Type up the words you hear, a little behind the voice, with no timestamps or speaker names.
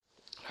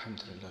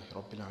الحمد لله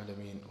رب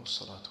العالمين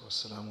والصلاة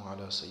والسلام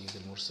على سيد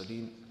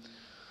المرسلين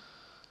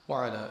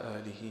وعلى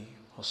آله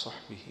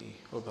وصحبه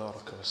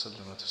وبارك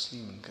وسلم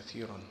تسليما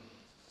كثيرا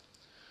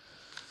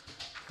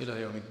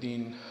إلى يوم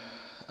الدين.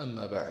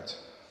 أما بعد.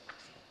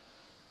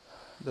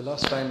 The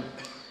last time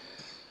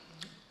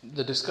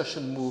the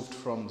discussion moved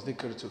from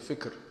dhikr to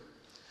fikr,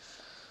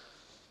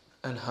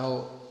 and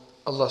how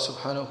Allah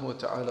subhanahu wa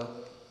ta'ala,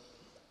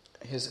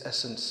 His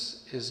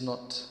essence is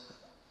not,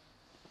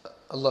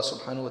 Allah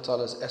subhanahu wa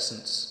ta'ala's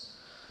essence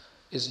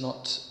is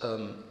not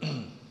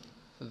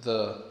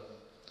the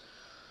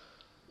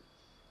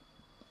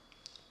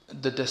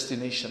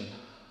destination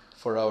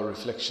for our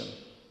reflection,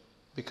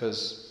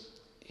 because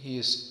He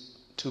is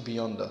too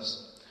beyond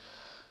us.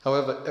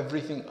 However,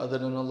 everything other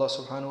than Allah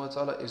subhanahu wa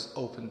ta'ala is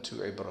open to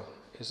ibrah,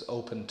 is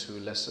open to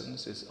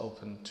lessons, is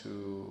open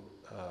to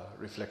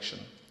reflection.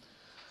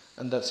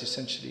 And that's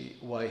essentially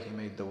why He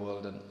made the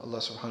world. And Allah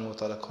subhanahu wa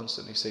ta'ala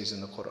constantly says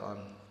in the Quran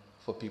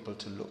for people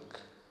to look,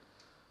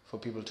 for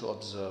people to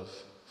observe,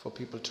 for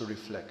people to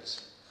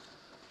reflect.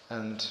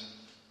 And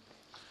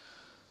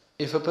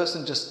if a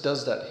person just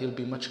does that, he'll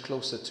be much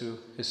closer to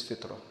his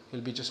fitrah.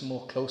 He'll be just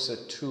more closer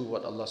to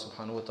what Allah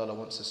subhanahu wa ta'ala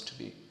wants us to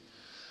be.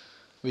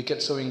 We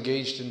get so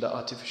engaged in the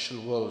artificial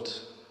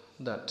world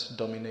that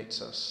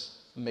dominates us,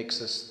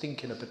 makes us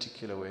think in a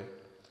particular way,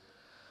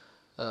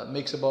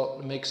 makes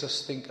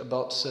us think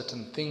about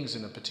certain things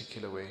in a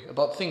particular way,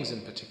 about things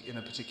in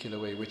a particular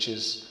way, which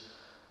is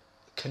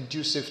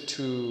conducive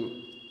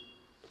to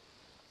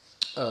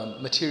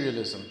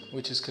materialism,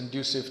 which is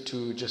conducive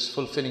to just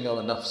fulfilling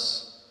our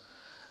nafs,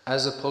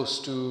 as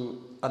opposed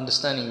to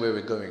understanding where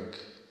we're going.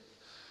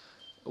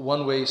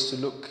 One way is to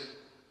look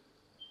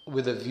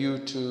with a view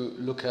to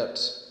look at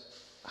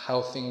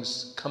how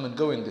things come and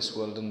go in this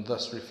world, and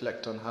thus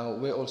reflect on how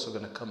we're also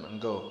going to come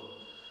and go.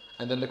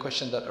 And then the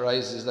question that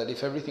arises is that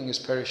if everything is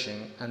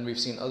perishing, and we've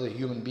seen other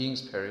human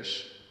beings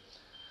perish,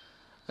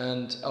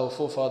 and our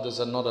forefathers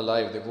are not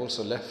alive, they've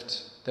also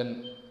left,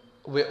 then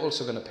we're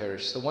also going to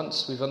perish. So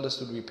once we've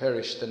understood we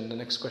perish, then the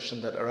next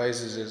question that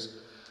arises is,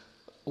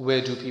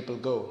 where do people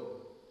go?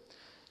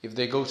 If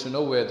they go to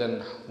nowhere,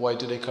 then why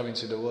do they come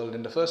into the world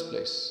in the first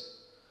place?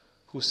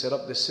 Who set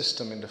up this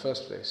system in the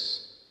first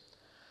place?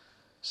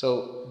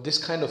 So this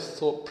kind of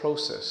thought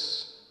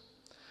process,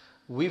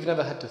 we've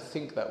never had to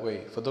think that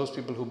way. For those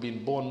people who've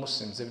been born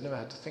Muslims, they've never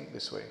had to think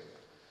this way.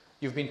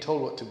 You've been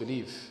told what to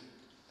believe.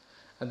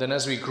 And then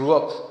as we grew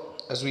up,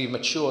 as we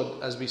matured,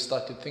 as we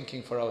started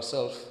thinking for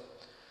ourselves,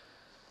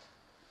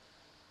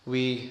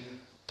 we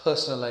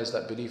personalized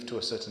that belief to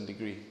a certain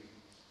degree.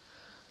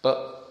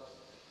 But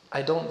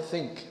I don't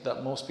think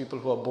that most people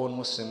who are born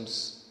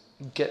Muslims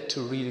get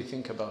to really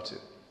think about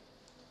it.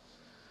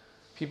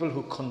 People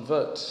who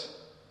convert,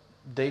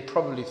 they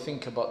probably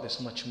think about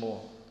this much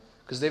more,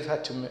 because they've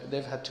had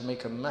to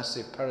make a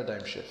massive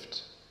paradigm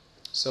shift.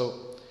 So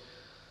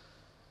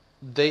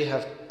they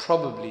have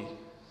probably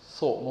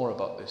thought more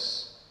about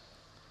this,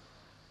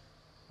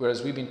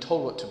 whereas we've been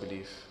told what to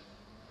believe.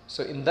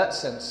 So in that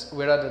sense,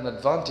 we're at an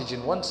advantage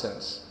in one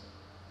sense.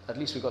 At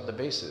least we got the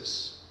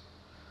basis,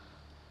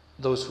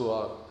 those who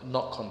are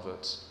not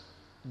converts.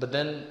 But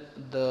then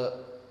the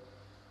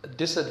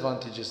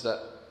disadvantage is that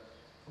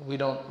we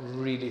don't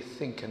really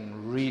think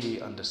and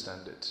really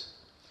understand it.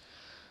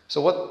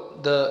 So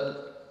what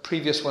the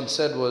previous one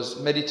said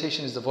was,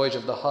 meditation is the voyage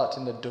of the heart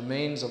in the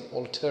domains of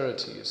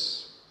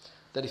alterities.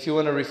 That if you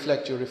want to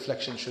reflect, your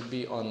reflection should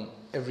be on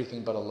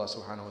everything but Allah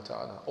subhanahu wa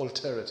ta'ala.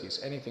 Alterities,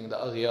 anything, the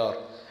aghyar,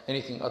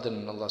 anything other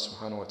than Allah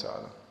subhanahu wa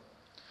ta'ala.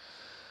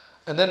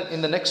 And then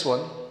in the next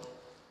one,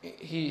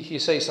 he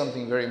says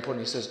something very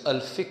important. He says,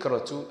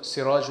 Al-fikratu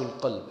sirajul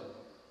qalb.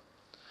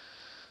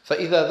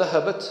 فَإِذَا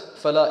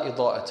ذَهَبَتْ فَلَا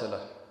إِضَاءَةَ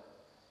لَهُ.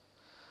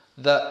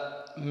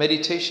 That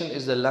meditation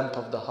is the lamp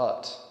of the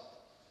heart.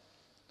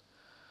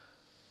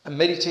 And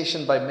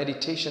meditation, by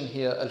meditation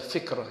here,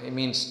 al-fikr, it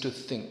means to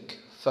think.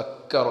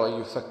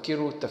 فَكَّرَ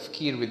يُفَكِّرُ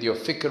tafkir, with your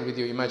fikr, with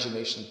your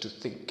imagination, to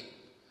think.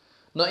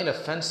 Not in a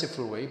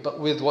fanciful way, but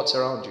with what's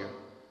around you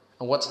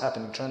and what's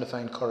happening, trying to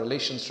find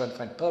correlations, trying to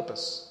find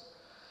purpose.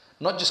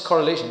 Not just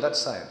correlation, that's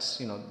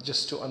science.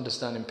 Just to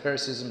understand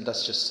empiricism,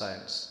 that's just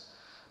science.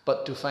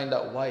 But to find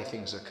out why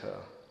things occur,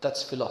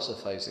 that's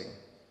philosophizing.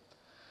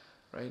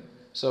 Right?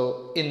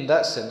 So in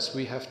that sense,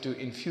 we have to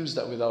infuse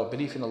that with our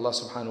belief in Allah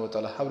subhanahu wa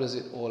ta'ala. How does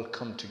it all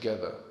come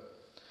together?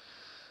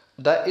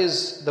 That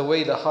is the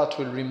way the heart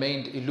will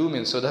remain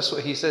illumined. So that's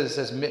what he says. He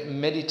says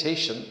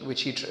meditation,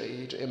 which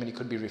it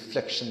could be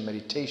reflection,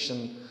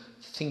 meditation,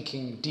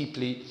 thinking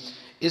deeply,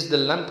 is the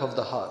lamp of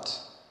the heart.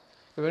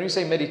 When we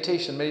say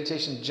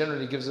meditation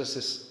generally gives us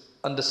this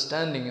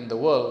understanding in the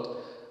world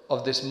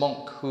of this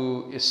monk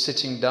who is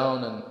sitting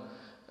down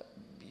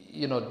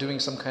and doing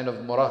some kind of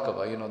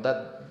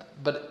muraqabah,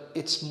 but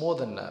it's more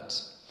than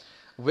that.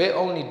 We're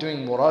only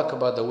doing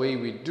muraqabah the way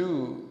we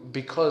do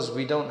because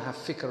we don't have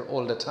fikr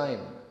all the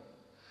time.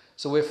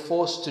 So we're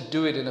forced to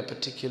do it in a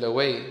particular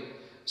way,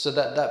 so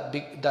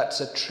that's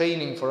a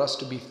training for us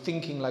to be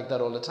thinking like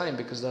that all the time,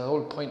 because the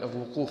whole point of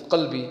wuquf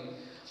qalbi,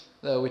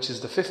 which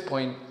is the fifth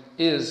point,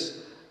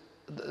 is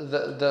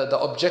the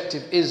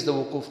objective is the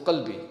wuquf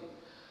qalbi.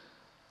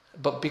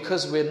 But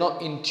because we're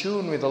not in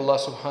tune with Allah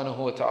subhanahu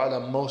wa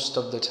ta'ala most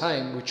of the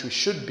time, which we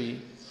should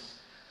be,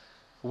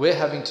 we're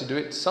having to do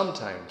it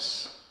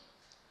sometimes.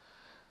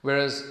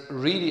 Whereas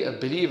really a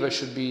believer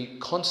should be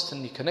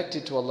constantly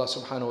connected to Allah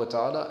subhanahu wa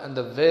ta'ala, and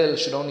the veil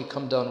should only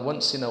come down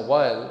once in a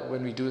while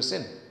when we do a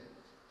sin.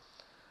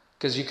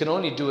 Because you can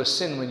only do a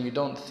sin when you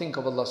don't think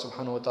of Allah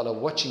subhanahu wa ta'ala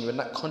watching you, when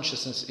that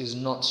consciousness is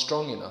not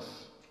strong enough.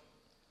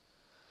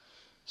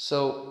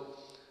 So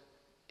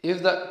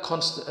if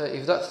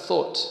that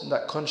thought,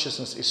 that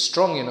consciousness is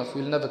strong enough,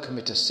 we'll never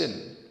commit a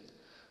sin.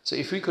 So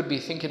if we could be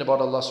thinking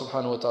about Allah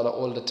subhanahu wa ta'ala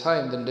all the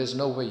time, then there's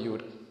no way you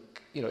would,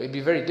 it'd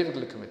be very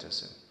difficult to commit a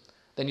sin.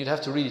 Then you'd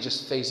have to really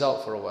just phase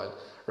out for a while.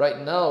 Right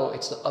now,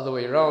 it's the other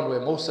way around, where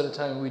most of the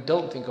time we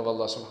don't think of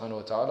Allah subhanahu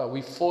wa ta'ala.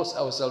 We force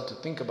ourselves to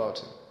think about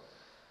Him.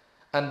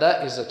 And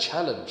that is a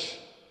challenge.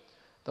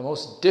 The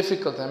most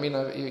difficult,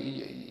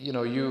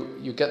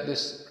 you get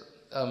this,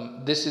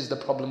 this is the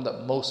problem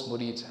that most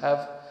murids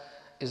have,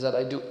 is that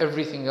I do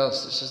everything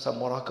else. It's just that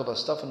muraqabah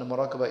stuff, and the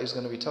muraqabah is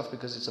going to be tough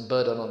because it's a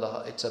burden on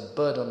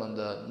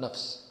the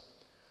nafs.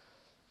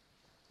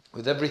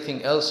 With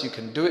everything else you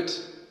can do it,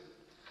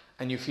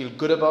 and you feel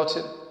good about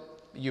it.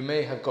 You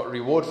may have got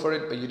reward for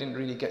it, but you didn't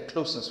really get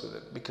closeness with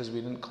it because we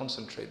didn't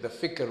concentrate. The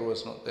fikr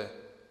was not there.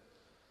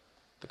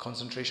 The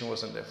concentration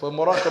wasn't there. For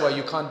muraqabah,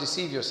 you can't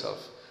deceive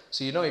yourself.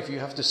 So if you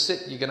have to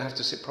sit, you're going to have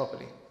to sit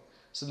properly.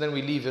 So then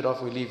we leave it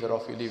off.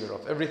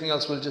 Everything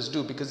else we'll just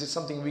do because it's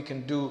something we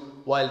can do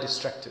while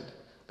distracted.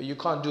 But you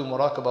can't do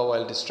muraqabah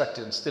while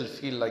distracted and still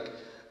feel like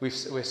we're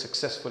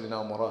successful in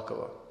our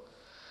muraqabah.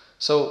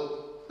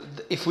 So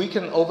if we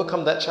can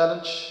overcome that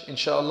challenge,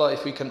 inshallah,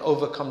 if we can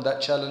overcome that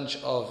challenge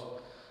of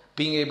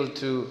being able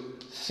to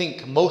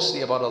think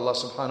mostly about Allah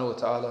subhanahu wa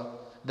ta'ala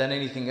than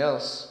anything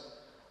else,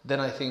 then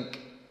I think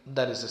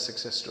that is a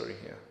success story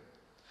here.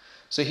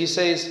 So he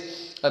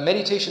says, a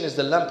meditation is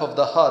the lamp of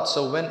the heart,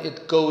 so when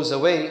it goes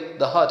away,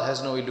 the heart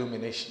has no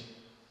illumination.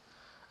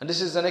 And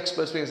this is an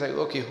expert speaking. It's like,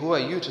 okay, who are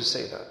you to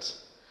say that?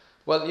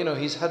 Well,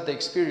 he's had the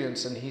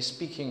experience and he's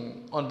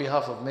speaking on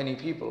behalf of many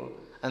people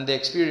and their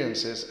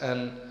experiences,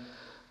 and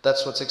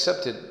that's what's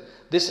accepted.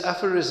 This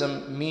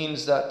aphorism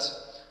means that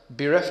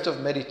bereft of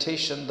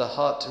meditation, the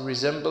heart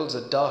resembles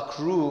a dark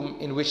room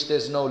in which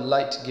there's no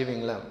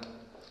light-giving lamp.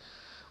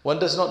 One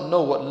does not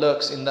know what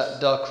lurks in that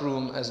dark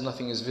room as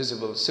nothing is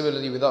visible.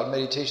 Similarly, without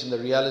meditation, the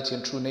reality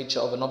and true nature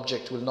of an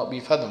object will not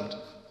be fathomed.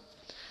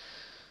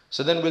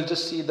 So then we'll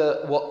just see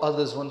what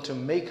others want to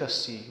make us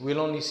see. We'll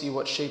only see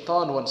what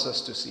shaitan wants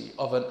us to see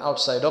of an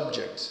outside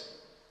object.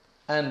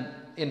 And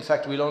in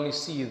fact, we'll only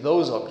see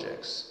those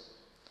objects.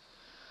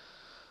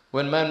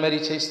 When man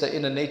meditates, the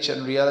inner nature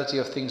and reality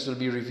of things will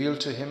be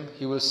revealed to him.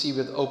 He will see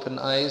with open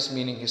eyes,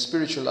 meaning his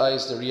spiritual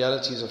eyes, the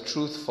realities of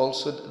truth,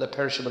 falsehood, the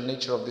perishable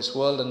nature of this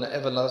world, and the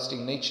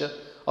everlasting nature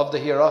of the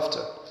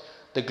hereafter.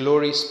 The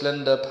glory,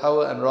 splendor,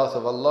 power, and wrath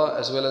of Allah,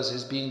 as well as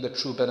His being the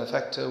true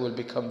benefactor, will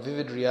become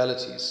vivid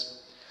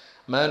realities.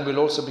 Man will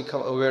also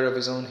become aware of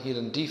his own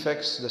hidden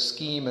defects, the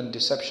scheme and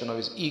deception of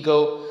his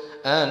ego,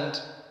 and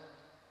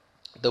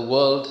the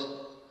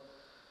world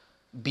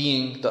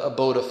being the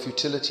abode of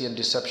futility and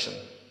deception.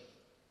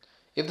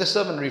 If the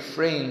servant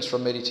refrains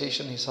from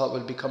meditation, his heart will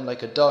become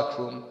like a dark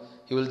room.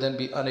 He will then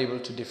be unable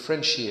to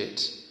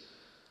differentiate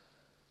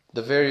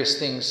the various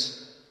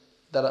things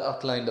that are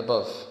outlined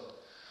above.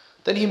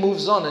 Then he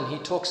moves on and he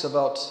talks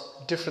about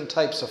different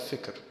types of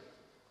fikr.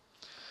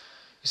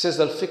 He says,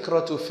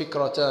 Al-fikratu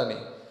fikratani.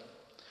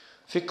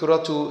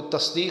 Fikratu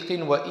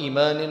tasdiqin wa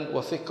imanin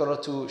wa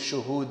fikratu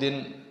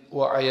shuhudin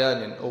wa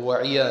ayanin wa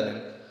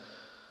iyanin.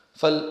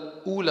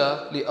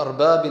 فالأولى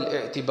لأرباب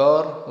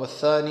الاعتبار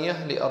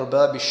والثانية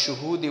لأرباب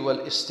الشهود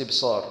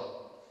والاستبصار.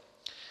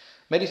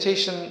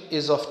 Meditation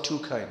is of two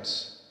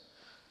kinds.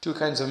 Two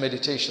kinds of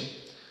meditation.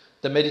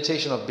 The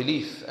meditation of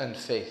belief and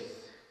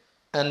faith,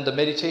 and the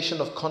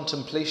meditation of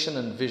contemplation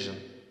and vision.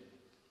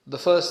 The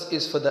first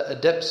is for the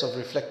adepts of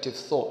reflective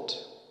thought,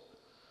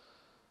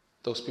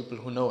 those people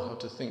who know how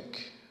to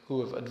think,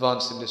 who have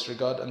advanced in this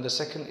regard. And the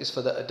second is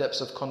for the adepts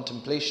of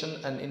contemplation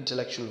and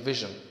intellectual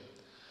vision.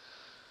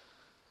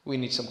 We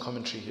need some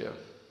commentary here.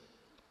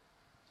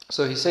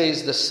 So he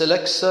says, the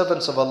select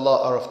servants of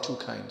Allah are of two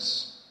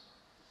kinds.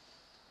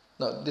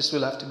 Now, this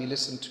will have to be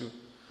listened to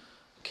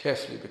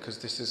carefully because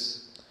this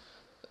is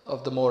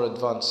of the more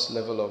advanced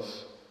level of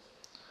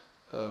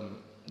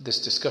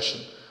this discussion.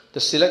 The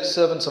select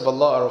servants of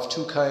Allah are of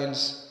two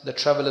kinds. The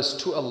travelers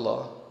to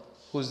Allah,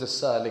 who is the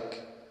salik.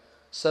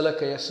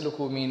 Salaka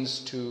yasluku means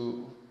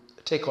to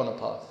take on a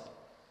path.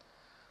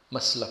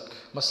 Maslak.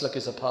 Maslak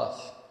is a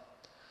path.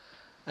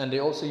 And they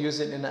also use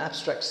it in an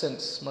abstract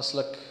sense,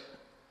 maslak,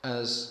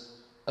 as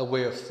a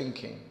way of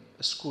thinking,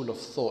 a school of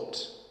thought,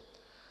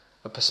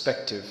 a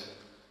perspective,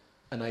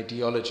 an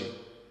ideology.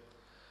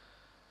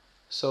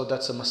 So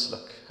that's a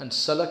maslak. And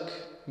salak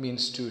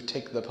means to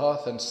take the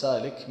path, and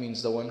salik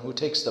means the one who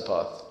takes the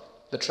path,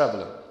 the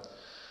traveler.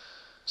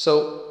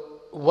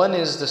 So one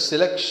is the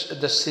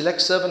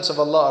select servants of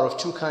Allah are of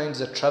two kinds,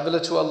 the traveler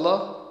to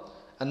Allah,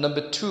 and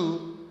number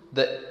two,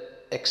 the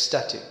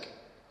ecstatic,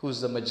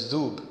 who's the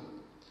majdoob.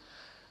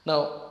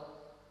 Now,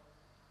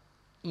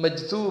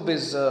 majdoob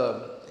is,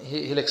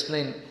 he'll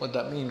explain what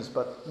that means,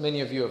 but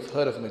many of you have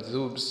heard of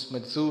majdoobs.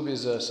 Majdoob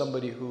is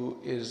somebody who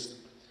is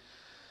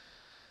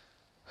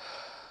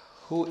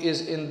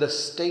in the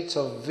state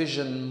of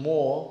vision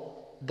more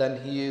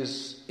than he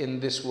is in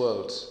this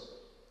world.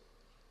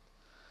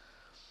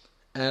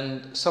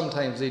 And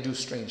sometimes they do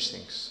strange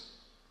things.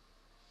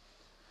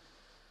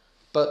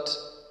 But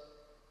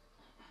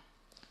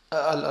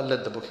I'll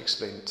let the book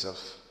explain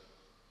itself.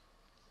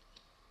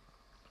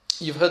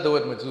 You've heard the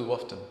word majdoob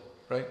often,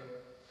 right?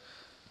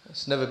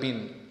 It's never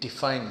been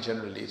defined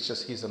generally. It's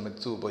just he's a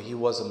majdoob, or he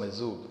was a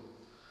majdoob.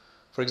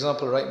 For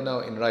example, right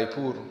now in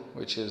Raipur,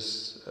 which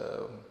is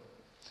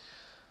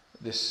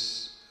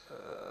this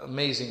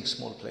amazing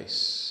small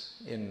place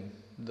in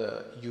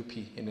the UP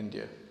in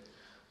India.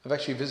 I've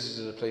actually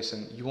visited the place,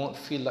 and you won't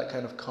feel that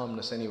kind of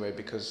calmness anyway,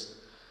 because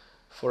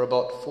for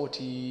about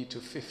 40 to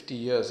 50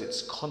 years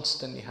it's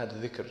constantly had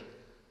dhikr,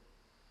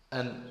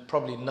 and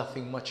probably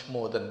nothing much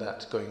more than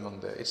that going on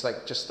there. It's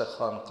like just a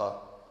khanqa.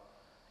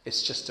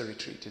 It's just a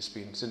retreat. It's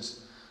been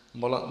since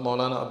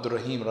Maulana Abdul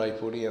Rahim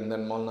Raipuri, and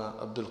then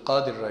Maulana Abdul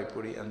Qadir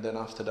Raipuri, and then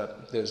after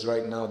that there's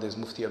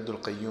Mufti Abdul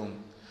Qayyum.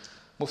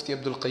 Mufti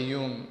Abdul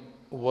Qayyum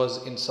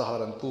was in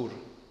Saharanpur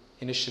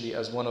initially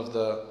as one of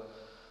the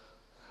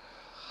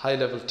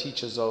high-level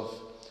teachers of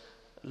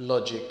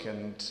logic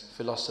and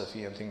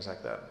philosophy and things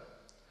like that.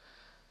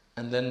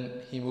 And then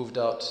he moved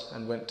out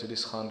and went to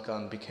this Khanqa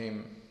and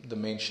became the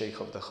main sheikh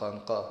of the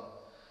Khanqa.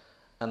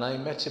 And I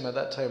met him at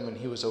that time when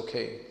he was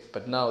okay.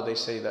 But now they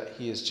say that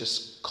he is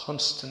just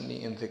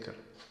constantly in dhikr.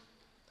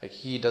 Like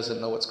he doesn't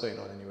know what's going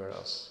on anywhere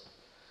else.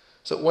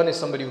 So one is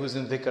somebody who's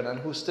in dhikr and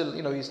who still,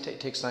 he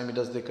takes time, he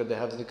does dhikr, they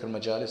have dhikr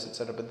majalis,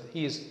 etc. But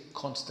he is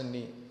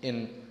constantly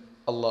in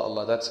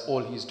Allah. That's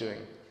all he's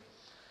doing.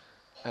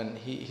 And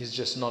he's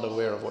just not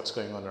aware of what's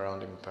going on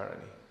around him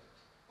apparently.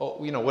 Or,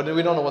 we don't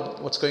know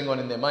what's going on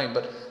in their mind,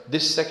 but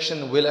this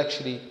section will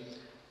actually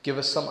give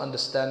us some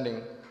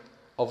understanding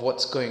of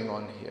what's going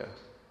on here.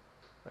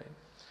 Right?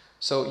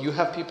 So you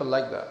have people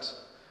like that.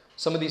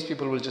 Some of these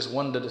people will just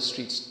wander the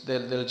streets.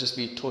 They'll just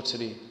be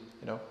totally,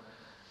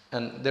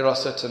 and there are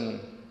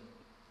certain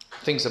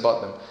things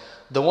about them.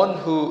 The one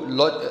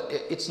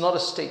it's not a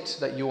state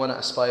that you want to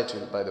aspire to,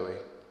 by the way.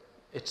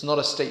 It's not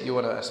a state you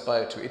want to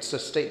aspire to. It's a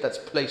state that's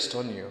placed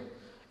on you.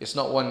 It's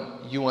not one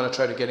you want to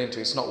try to get into.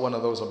 It's not one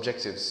of those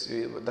objectives.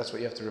 That's what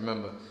you have to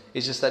remember.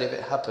 It's just that if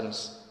it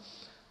happens,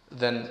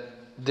 then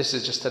this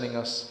is just telling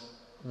us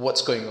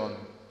what's going on.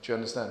 Do you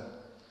understand?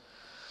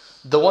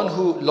 The one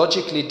who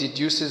logically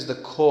deduces the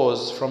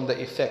cause from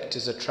the effect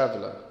is a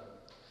traveler.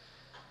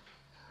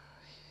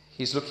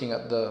 He's looking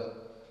at the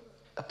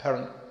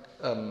apparent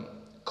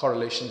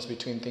correlations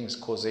between things,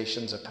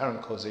 causations,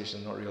 apparent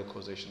causation, not real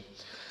causation.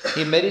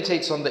 He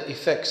meditates on the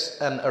effects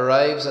and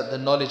arrives at the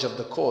knowledge of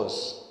the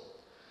cause.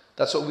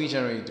 That's what we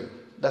generally do.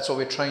 That's what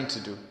we're trying to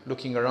do,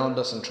 looking around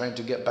us and trying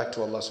to get back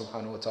to Allah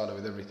subhanahu wa ta'ala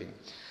with everything.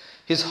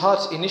 His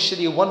heart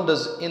initially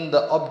wanders in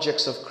the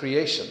objects of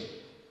creation.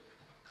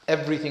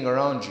 Everything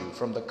around you,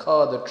 from the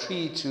car, the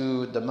tree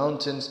to the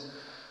mountains.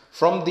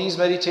 From these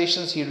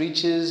meditations, he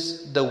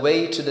reaches the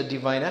way to the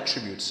divine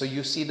attributes. So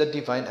you see the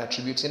divine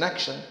attributes in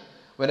action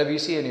whenever you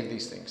see any of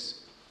these things.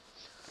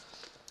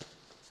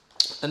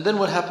 And then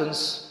what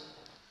happens?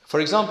 For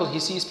example, he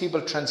sees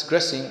people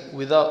transgressing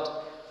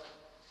without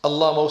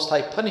Allah Most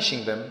High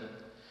punishing them.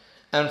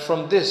 And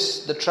from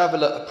this, the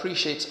traveler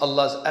appreciates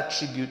Allah's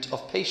attribute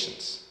of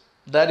patience.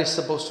 That is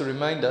supposed to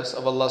remind us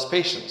of Allah's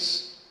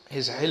patience,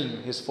 His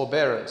hilm, His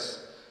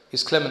forbearance,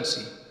 His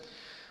clemency,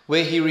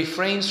 where He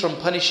refrains from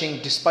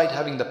punishing despite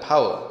having the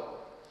power.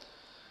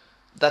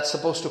 That's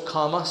supposed to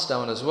calm us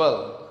down as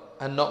well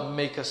and not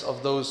make us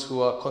of those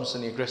who are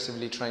constantly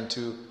aggressively trying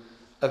to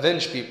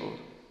avenge people.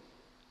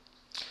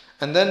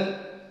 And then,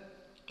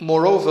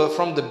 moreover,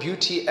 from the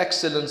beauty,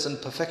 excellence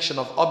and perfection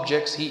of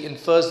objects, he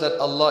infers that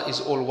Allah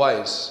is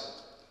all-wise.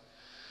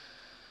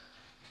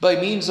 By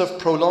means of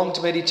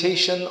prolonged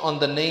meditation on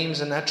the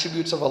names and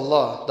attributes of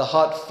Allah, the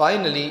heart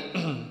finally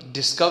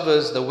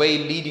discovers the way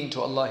leading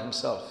to Allah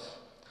Himself.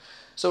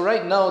 So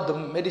right now, the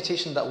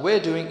meditation that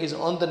we're doing is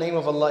on the name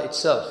of Allah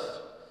itself,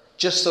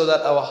 just so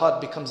that our heart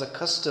becomes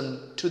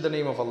accustomed to the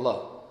name of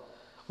Allah.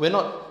 We're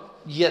not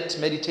yet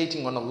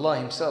meditating on Allah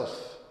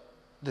Himself.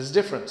 There's a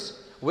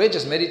difference. We're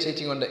just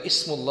meditating on the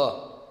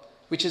Ismullah,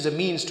 which is a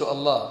means to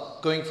Allah,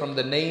 going from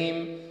the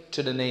name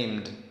to the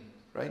named,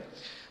 right?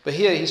 But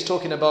here he's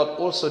talking about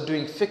also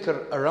doing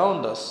fikr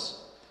around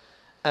us,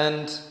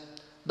 and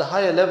the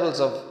higher levels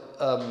of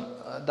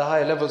the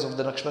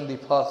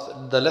Naqshbandi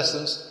path, the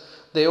lessons,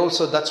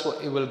 that's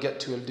what it will get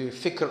to. It'll do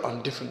fikr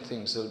on different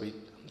things. They'll be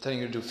telling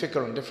you to do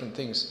fikr on different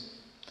things.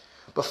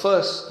 But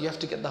first, you have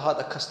to get the heart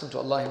accustomed to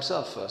Allah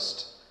Himself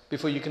first,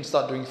 before you can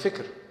start doing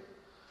fikr.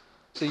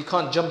 So you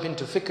can't jump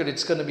into fikr.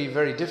 It's going to be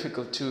very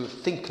difficult to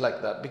think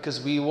like that,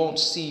 because we won't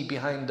see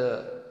behind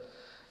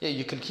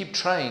you can keep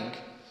trying.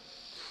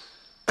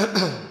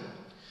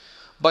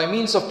 By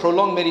means of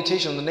prolonged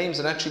meditation on the names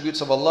and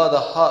attributes of Allah, the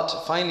heart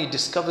finally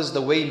discovers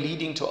the way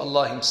leading to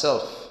Allah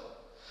Himself.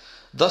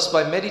 Thus,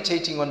 by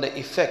meditating on the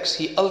effects,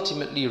 he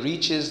ultimately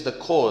reaches the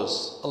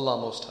cause, Allah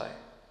Most High.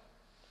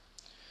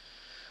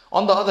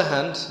 On the other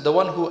hand, the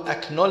one who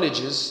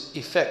acknowledges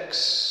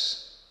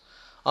effects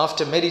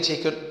after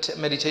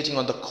meditating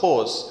on the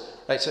cause,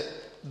 right? So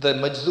the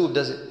majzoob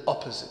does it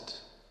opposite.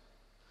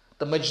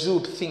 The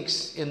majzoob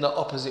thinks in the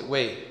opposite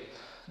way.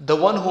 The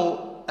one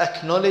who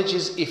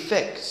acknowledges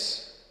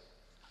effects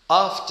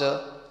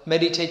after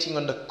meditating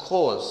on the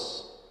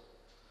cause,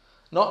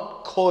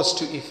 not cause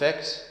to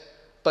effect,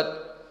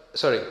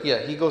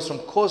 he goes from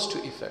cause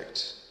to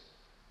effect.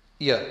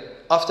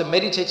 After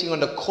meditating on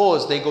the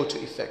cause, they go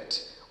to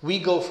effect. We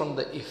go from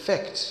the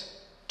effect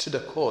to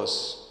the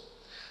cause.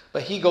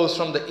 But he goes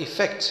from the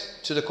effect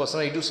to the cause.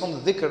 Now you do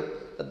some dhikr,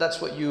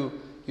 that's what you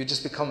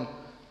just become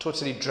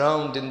totally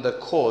drowned in the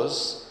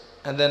cause,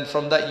 and then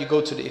from that you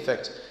go to the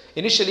effect.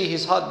 Initially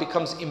his heart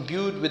becomes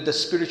imbued with the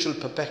spiritual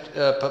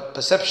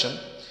perception,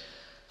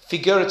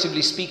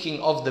 figuratively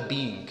speaking, of the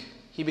being.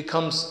 He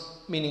becomes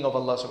meaning of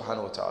Allah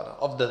subhanahu wa ta'ala,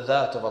 of the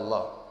dhat of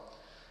Allah.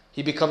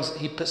 He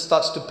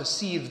starts to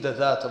perceive the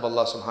dhat of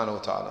Allah subhanahu wa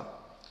ta'ala.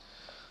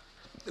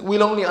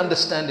 We'll only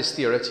understand this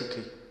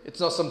theoretically. It's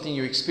not something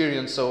you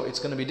experience, so it's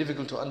going to be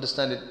difficult to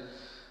understand it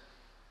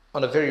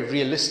on a very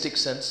realistic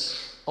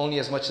sense, only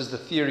as much as the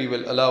theory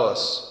will allow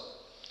us.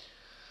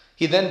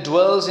 He then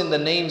dwells in the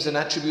names and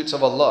attributes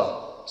of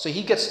Allah. So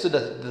he gets to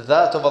the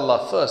dhat of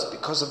Allah first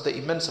because of the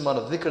immense amount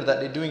of dhikr that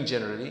they're doing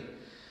generally.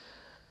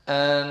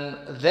 And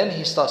then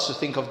he starts to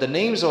think of the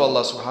names of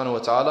Allah subhanahu wa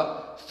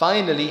ta'ala.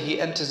 Finally, he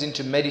enters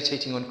into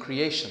meditating on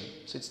creation.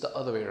 So it's the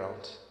other way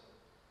around.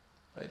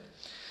 Right?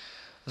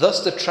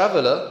 Thus the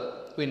traveler,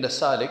 in the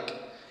salik,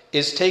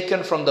 is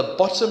taken from the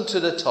bottom to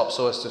the top,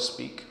 so as to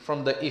speak,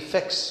 from the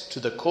effects to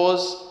the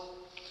cause,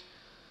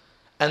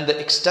 and the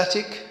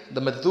ecstatic,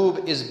 the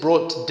madhub, is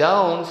brought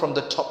down from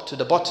the top to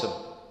the bottom.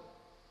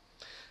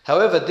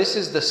 However, this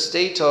is the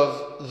state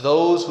of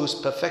those whose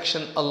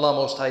perfection Allah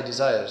Most High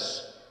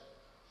desires.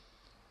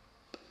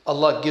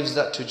 Allah gives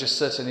that to just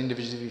certain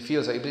individuals if He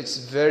feels like it, but it's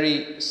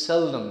very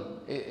seldom.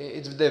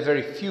 There are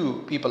very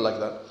few people like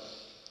that.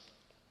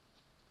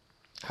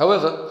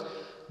 However,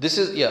 this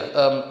is,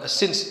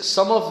 since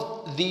some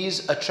of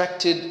these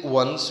attracted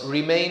ones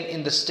remain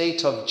in the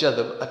state of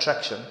jadab,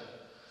 attraction,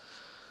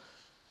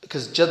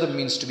 because jadab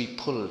means to be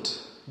pulled.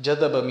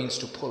 Jadaba means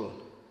to pull.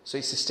 So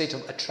it's a state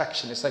of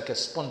attraction. It's like a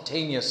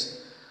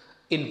spontaneous,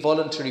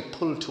 involuntary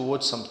pull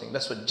towards something.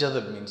 That's what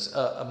jadab means.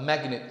 A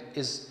magnet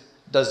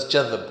does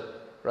jadab,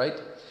 right?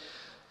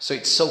 So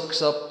it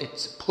soaks up,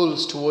 it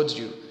pulls towards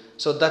you.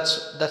 So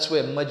that's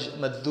where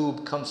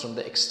madhub comes from,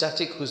 the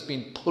ecstatic who's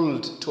been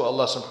pulled to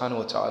Allah subhanahu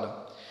wa ta'ala.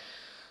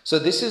 So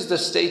this is the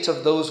state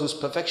of those whose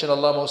perfection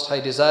Allah Most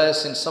High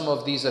desires, since some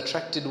of these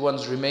attracted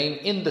ones remain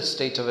in the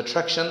state of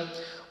attraction,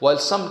 while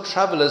some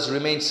travelers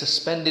remain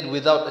suspended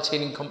without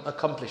attaining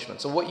accomplishment.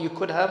 So what you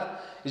could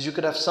have is you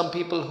could have some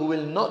people who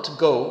will not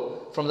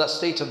go from that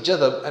state of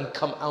jadab and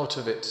come out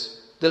of it.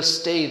 They'll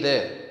stay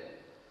there.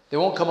 They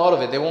won't come out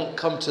of it. They won't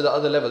come to the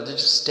other level. They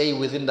just stay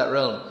within that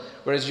realm.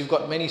 Whereas you've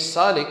got many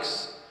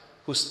saliks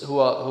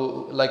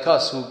who like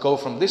us, who go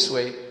from this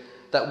way,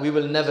 that we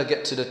will never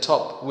get to the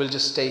top. We'll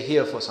just stay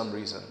here for some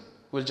reason.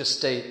 We'll just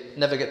stay,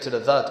 never get to the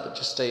dhat, but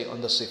just stay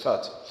on the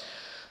sifat.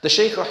 The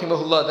Shaykh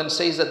rahimahullah then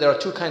says that there are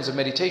two kinds of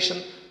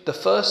meditation. The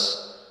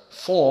first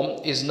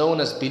form is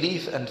known as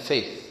belief and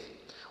faith,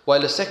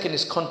 while the second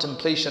is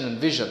contemplation and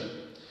vision.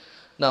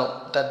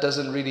 Now, that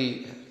doesn't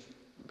really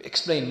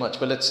explain much,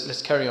 but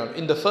let's carry on.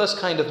 In the first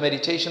kind of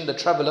meditation, the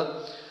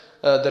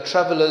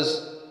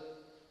travelers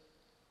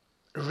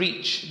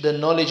reach the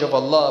knowledge of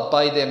Allah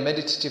by their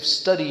meditative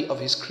study of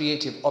His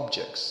creative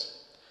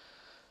objects,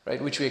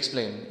 right? Which we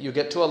explain. You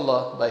get to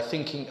Allah by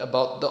thinking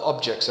about the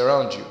objects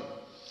around you.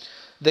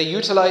 They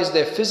utilize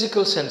their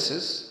physical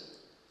senses,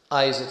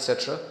 eyes,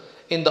 etc.,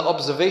 in the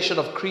observation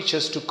of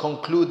creatures to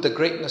conclude the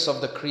greatness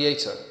of the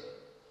Creator.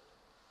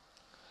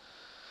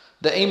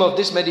 The aim of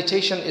this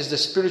meditation is the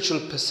spiritual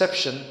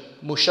perception,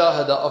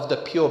 mushahada, of the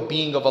pure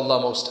being of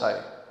Allah Most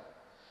High.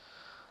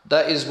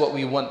 That is what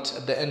we want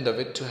at the end of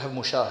it, to have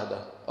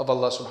mushahada of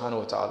Allah subhanahu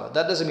wa ta'ala.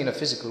 That doesn't mean a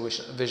physical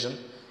vision,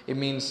 it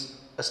means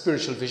a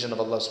spiritual vision of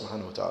Allah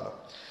subhanahu wa ta'ala.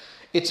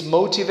 Its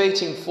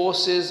motivating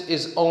forces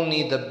is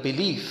only the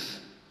belief,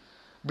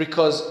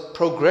 because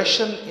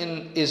progression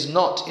is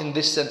not, in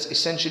this sense,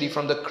 essentially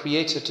from the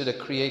creator to the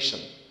creation.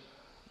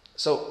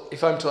 So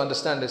if I'm to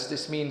understand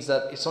this means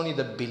that it's only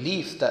the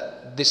belief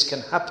that this can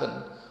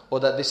happen, or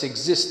that this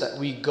exists, that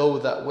we go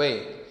that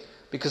way.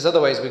 Because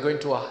otherwise we're going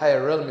to a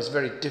higher realm is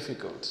very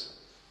difficult.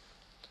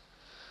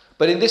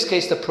 But in this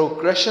case, the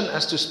progression,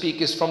 as to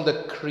speak, is from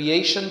the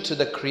creation to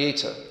the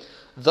creator.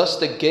 Thus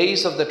the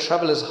gaze of the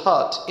traveler's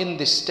heart in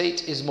this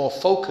state is more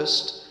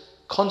focused,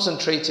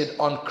 concentrated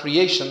on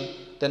creation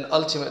than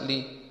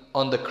ultimately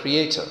on the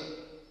creator.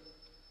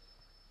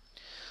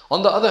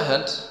 On the other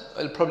hand,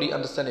 I'll probably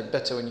understand it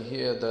better when you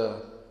hear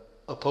the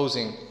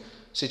opposing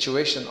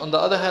situation. On the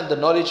other hand, the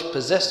knowledge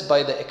possessed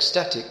by the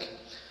ecstatic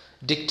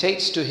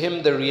dictates to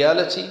him the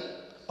reality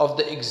of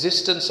the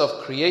existence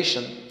of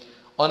creation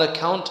on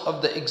account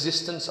of the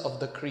existence of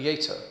the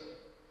creator.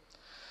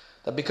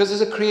 That because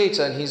there's a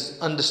creator and he's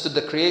understood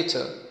the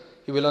creator,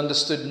 he'll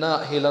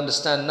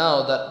understand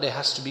now that there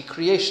has to be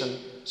creation,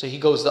 so he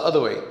goes the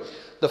other way.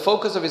 The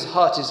focus of his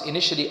heart is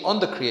initially on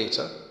the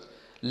creator,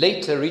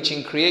 later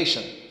reaching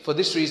creation. For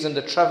this reason,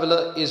 the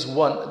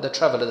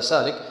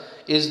salik,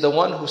 is the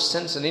one whose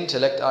sense and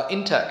intellect are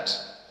intact,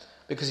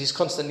 because he's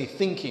constantly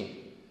thinking.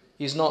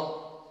 He's not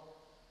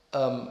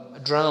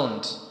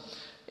drowned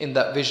in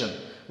that vision.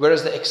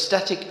 Whereas the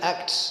ecstatic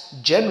acts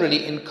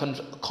generally in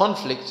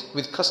conflict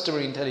with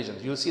customary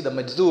intelligence. You'll see the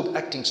majzoob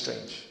acting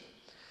strange.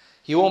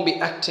 He won't be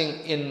acting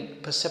in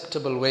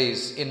perceptible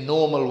ways, in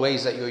normal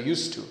ways that you're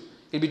used to.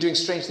 He'll be doing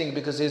strange things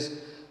because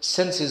his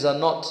senses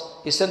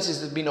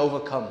have been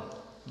overcome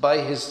by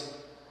his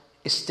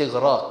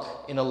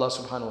istighraq in Allah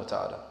subhanahu wa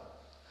ta'ala.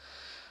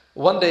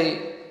 One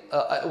day,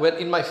 when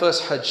in my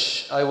first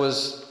Hajj, I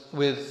was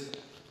with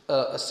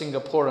a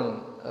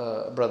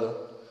Singaporean brother,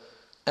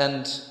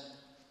 and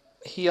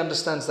he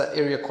understands that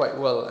area quite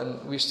well,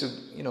 and we used to,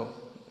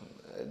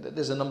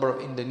 there's a number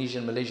of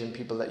Indonesian, Malaysian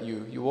people that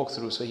you walk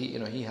through, so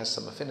he has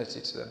some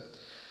affinity to them.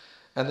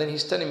 And then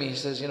he's telling me, he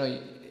says,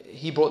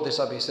 he brought this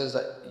up, he says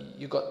that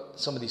you got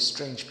some of these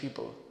strange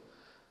people,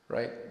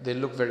 right? They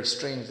look very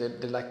strange,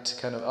 they like to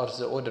kind of out of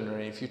the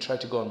ordinary. If you try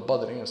to go and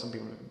bother them, some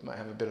people might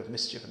have a bit of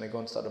mischief and they go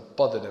and start to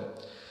bother them.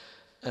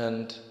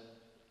 And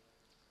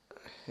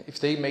if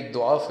they make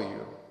dua for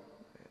you,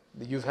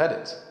 you've had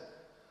it.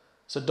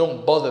 So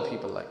don't bother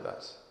people like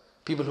that.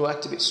 People who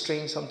act a bit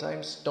strange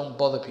sometimes, don't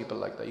bother people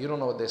like that. You don't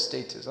know what their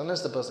state is.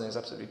 Unless the person is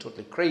absolutely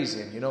totally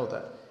crazy and you know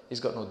that. He's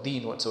got no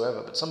deen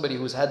whatsoever. But somebody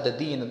who's had the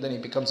deen and then he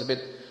becomes a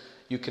bit,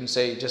 you can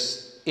say,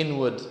 just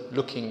inward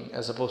looking,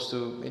 as opposed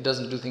to, he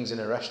doesn't do things in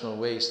a rational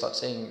way, start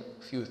saying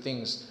a few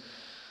things,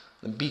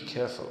 then be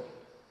careful.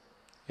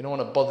 You don't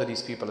want to bother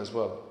these people as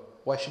well.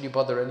 Why should you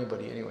bother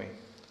anybody anyway?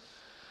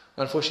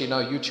 Unfortunately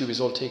now YouTube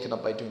is all taken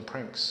up by doing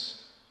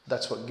pranks.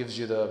 That's what gives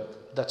you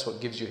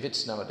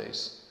hits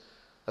nowadays.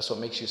 That's what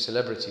makes you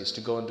celebrities,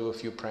 to go and do a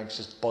few pranks,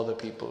 just bother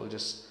people,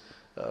 just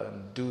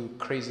do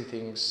crazy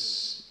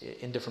things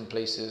in different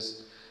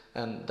places,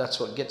 and that's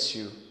what gets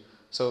you.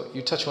 So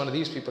you touch one of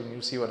these people and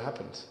you'll see what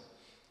happens.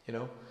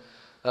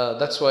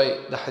 That's why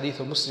the hadith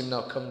of Muslim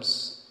now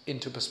comes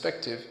into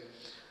perspective,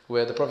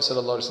 where the Prophet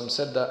ﷺ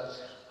said that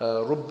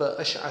رُبَّ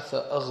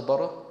أَشْعَثَ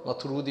أَغْبَرَ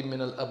مَطْرُودٍ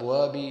مِّنَ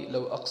الْأَبْوَابِ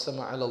لَوْ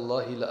أَقْسَمَ عَلَى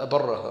اللَّهِ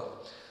لَأَبَرَّهَا,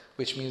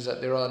 which means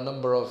that there are a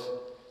number of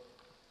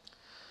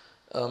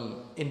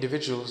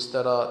individuals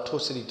that are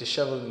totally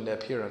disheveled in their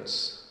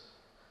appearance.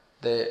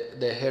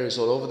 Their hair is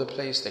all over the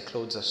place, their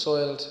clothes are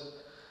soiled,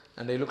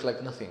 and they look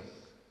like nothing.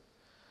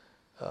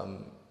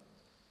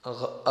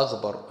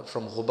 Aghbar,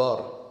 from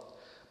ghubar.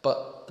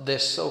 But they're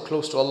so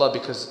close to Allah,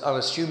 because I'm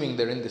assuming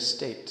they're in this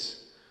state.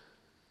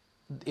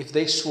 If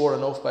they swore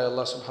an oath by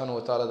Allah subhanahu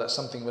wa ta'ala that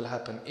something will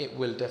happen, it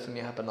will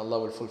definitely happen. Allah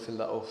will fulfill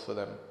that oath for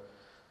them.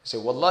 They say,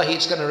 Wallahi,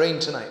 it's going to rain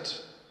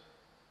tonight.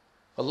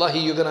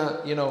 Wallahi, you're going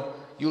to,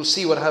 you'll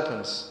see what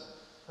happens.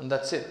 And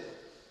that's it.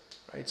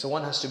 Right? So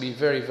one has to be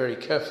very, very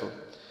careful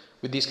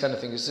with these kind of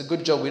things. It's a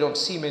good job we don't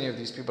see many of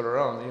these people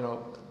around,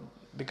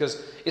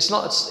 because it's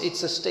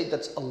a state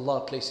that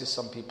Allah places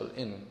some people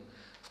in.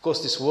 Of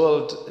course, this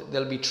world,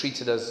 they'll be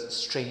treated as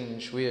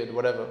strange, weird,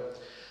 whatever.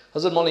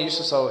 Hazrat Mawlana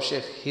Yusuf our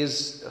Shaykh,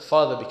 his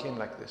father became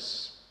like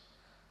this.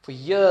 For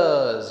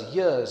years,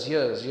 he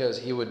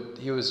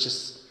was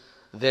just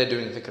there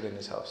doing dhikr in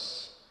his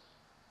house.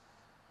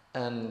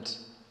 And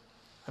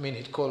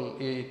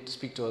he'd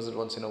speak to Hazrat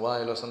once in a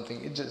while or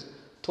something. It just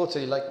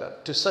totally like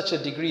that. To such a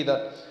degree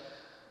that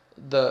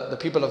the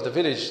people of the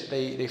village,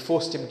 they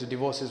forced him to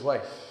divorce his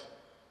wife,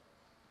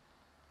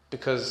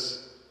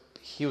 because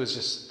he was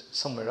just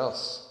somewhere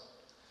else.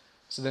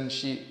 So then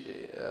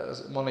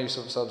Mawlana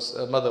Yusuf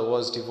Sahib's mother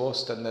was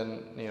divorced, and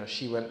then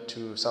she went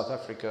to South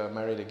Africa,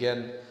 married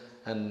again,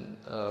 and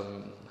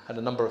had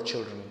a number of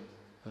children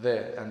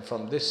there. And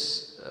from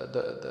this,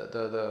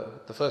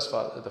 the first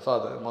father,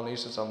 Mawlana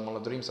Yusuf Sahib,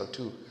 Mawlana Dareem Sahib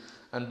too,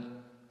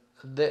 and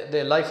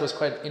their life was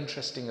quite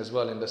interesting as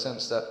well, in the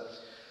sense that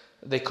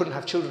they couldn't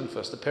have children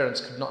first. The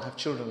parents could not have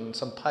children, and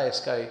some pious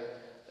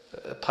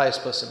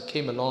person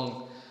came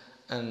along,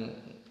 and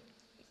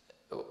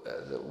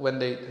when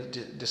they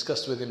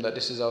discussed with him that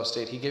this is our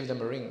state, he gave them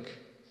a ring.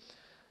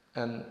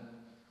 And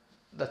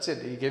that's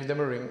it. He gave them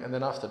a ring, and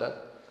then after that,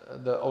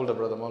 the older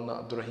brother,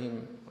 Mawlana Abdul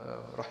Rahim,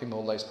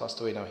 rahimahullah, has passed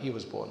away now. He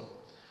was born.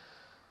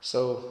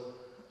 So,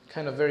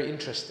 kind of very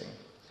interesting.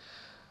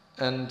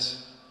 And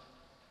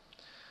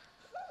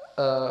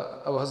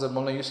Abu Hazrat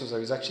Mawlana Yusuf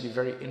is actually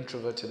very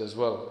introverted as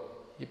well.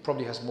 He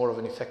probably has more of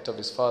an effect of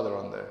his father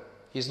on there.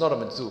 He's not a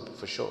majzoob,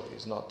 for sure.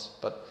 He's not.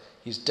 But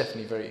he's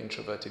definitely very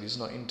introverted. He's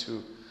not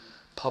into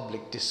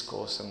public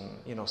discourse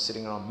and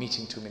sitting around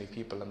meeting too many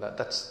people, and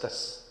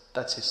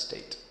that's his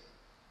state.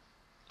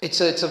 It's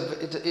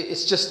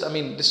just,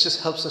 this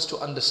just helps us to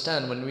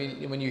understand.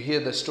 When you hear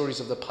the stories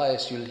of the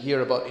pious, you'll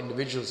hear about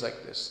individuals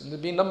like this, and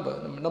there'll be a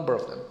number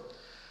of them.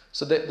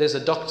 So there's a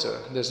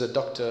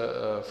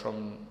doctor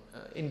from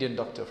Indian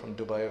doctor from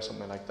Dubai or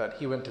something like that.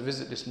 He went to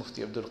visit this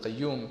Mufti Abdul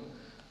Qayyum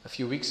a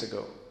few weeks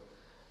ago,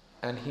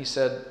 and he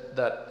said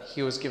that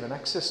he was given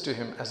access to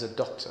him as a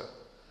doctor.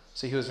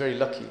 So he was very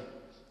lucky,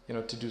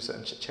 to do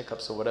certain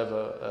checkups or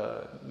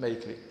whatever,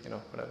 medically,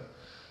 whatever.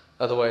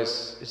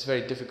 Otherwise, it's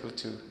very difficult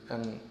to.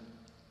 And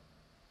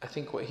I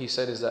think what he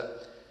said is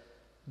that,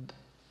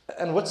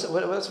 and what's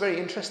very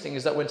interesting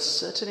is that when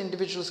certain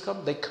individuals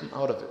come, they come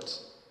out of it.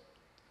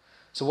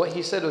 So what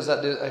he said was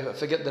that, I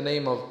forget the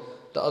name of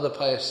the other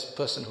pious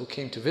person who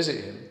came to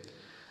visit him.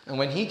 And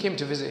when he came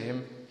to visit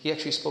him, he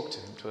actually spoke to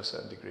him to a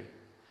certain degree.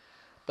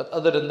 But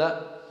other than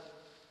that,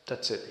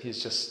 that's it.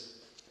 He's just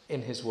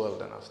in his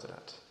world and after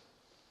that.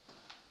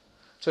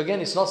 So again,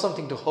 it's not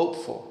something to hope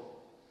for.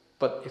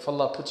 But if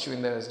Allah puts you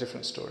in there, it's a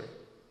different story.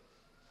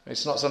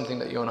 It's not something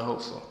that you want to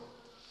hope for.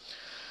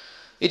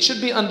 It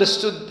should be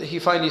understood, he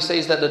finally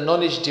says, that the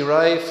knowledge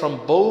derived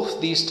from both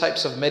these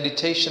types of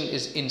meditation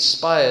is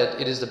inspired.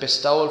 It is the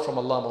bestowal from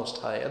Allah Most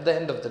High. At the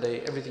end of the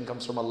day, everything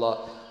comes from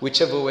Allah,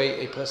 whichever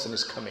way a person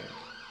is coming.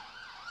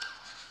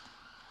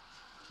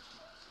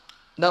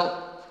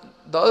 Now,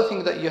 the other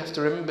thing that you have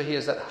to remember here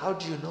is that how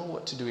do you know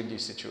what to do in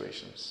these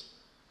situations?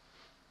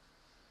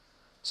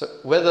 So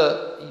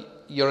whether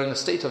you're in a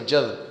state of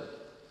jalb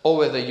or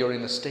whether you're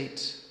in a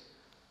state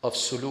of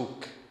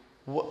suluk,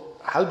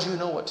 how do you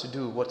know what to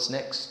do? What's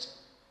next?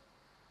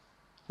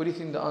 What do you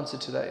think the answer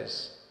to that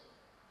is?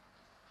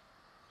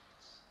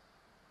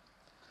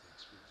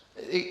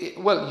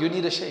 Well, you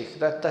need a shaykh.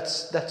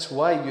 That's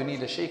why you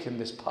need a shaykh in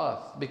this path,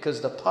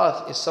 because the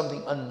path is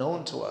something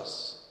unknown to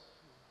us.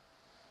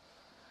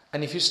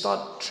 And if you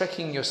start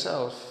trekking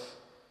yourself,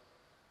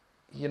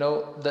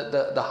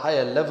 the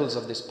higher levels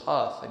of this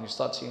path, and you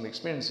start seeing the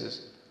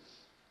experiences,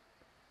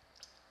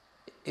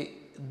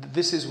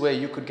 this is where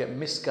you could get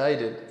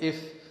misguided if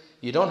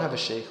you don't have a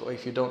shaykh, or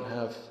if you don't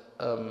have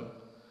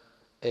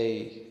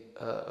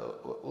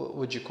what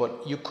would you call it?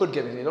 You could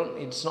get it.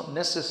 It's not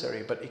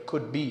necessary, but it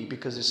could be,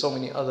 because there's so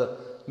many other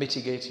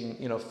mitigating,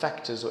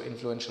 factors or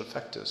influential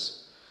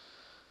factors.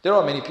 There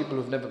are many people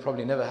who've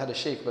probably never had a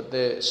shaykh, but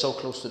they're so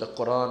close to the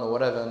Quran or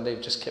whatever, and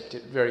they've just kept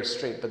it very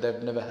straight, but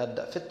they've never had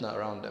that fitna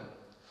around them.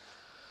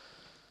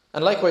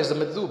 And likewise, the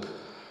madhub.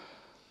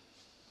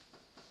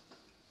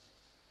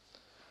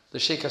 The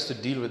shaykh has to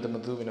deal with the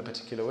madhub in a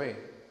particular way.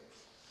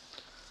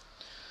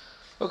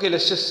 Okay,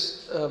 let's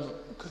just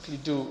quickly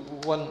do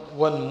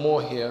one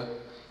more here,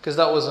 because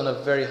that was on a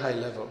very high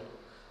level.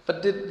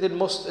 But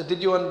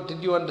did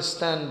you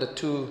understand the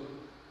two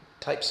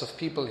types of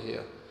people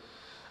here?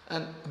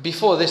 And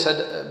before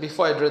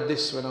I'd read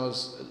this when I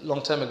was a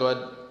long time ago,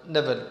 I'd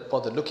never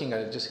bothered looking at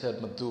it, just heard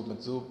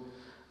madhub,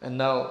 and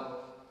now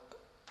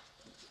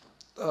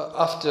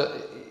after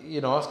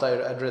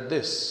I'd read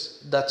this,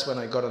 that's when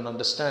I got an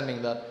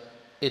understanding that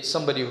it's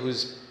somebody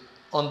who's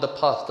on the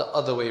path the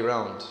other way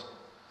around.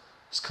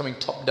 It's coming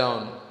top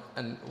down,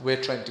 and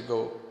we're trying to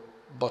go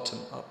bottom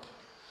up.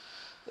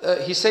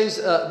 He says,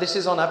 this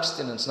is on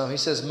abstinence. Now he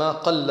says,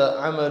 ما قل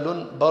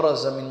عمل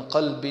برز من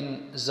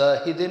قلب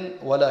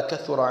زاهد ولا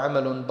كثر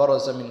عمل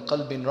برز من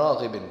قلب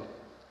راغب.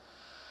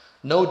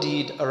 No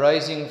deed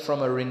arising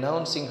from a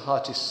renouncing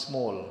heart is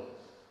small.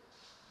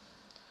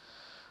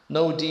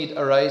 No deed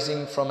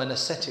arising from an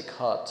ascetic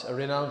heart, a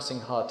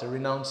renouncing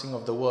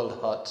of the world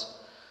heart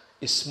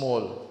is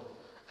small.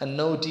 And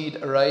no deed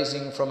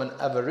arising from an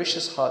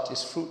avaricious heart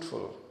is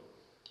fruitful.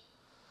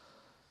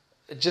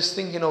 Just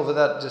thinking over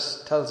that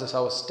just tells us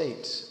our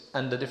state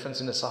and the difference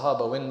in the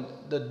Sahaba. When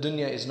the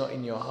dunya is not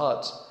in your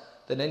heart,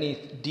 then any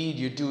deed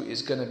you do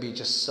is going to be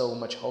just so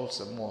much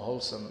more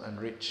wholesome and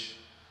rich.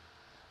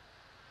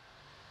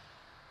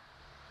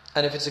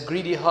 And if it's a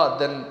greedy heart,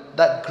 then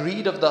that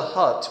greed of the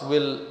heart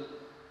will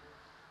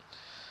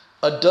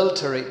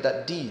adulterate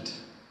that deed.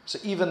 So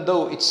even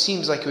though it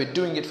seems like we're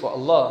doing it for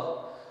Allah,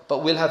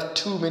 but we'll have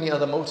too many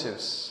other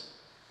motives.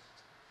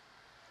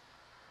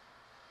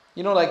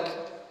 Like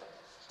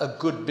a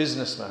good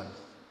businessman,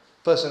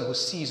 person who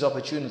sees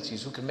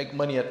opportunities, who can make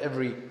money at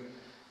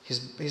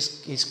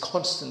he's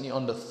constantly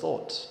on the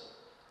thought.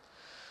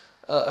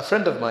 A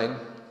friend of mine,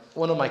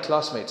 one of my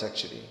classmates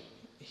actually,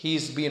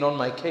 he's been on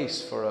my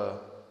case for a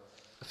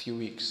few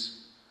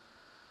weeks.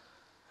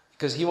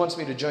 Because he wants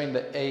me to join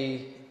the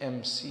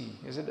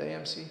AMC. Is it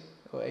AMC?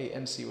 Or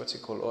ANC, what's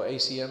it called? Or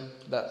ACM?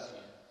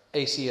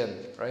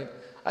 ACN, right?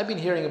 I've been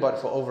hearing about it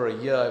for over a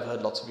year. I've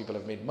heard lots of people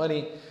have made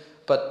money,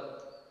 but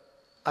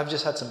I've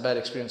just had some bad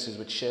experiences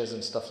with shares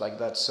and stuff like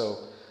that, so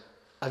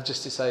I've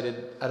just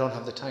decided I don't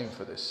have the time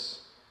for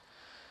this.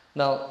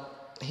 Now,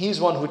 he's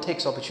one who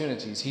takes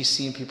opportunities. He's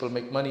seen people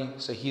make money,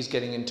 so he's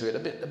getting into it.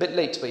 A bit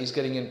late, but he's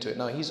getting into it.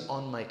 Now, he's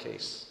on my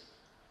case.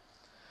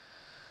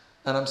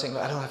 And I'm saying,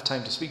 I don't have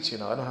time to speak to you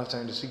now.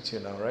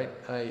 Right?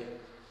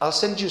 I'll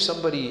send you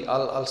somebody.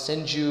 I'll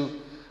send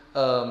you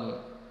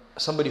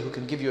somebody who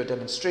can give you a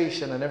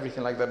demonstration and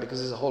everything like that, because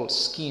there's a whole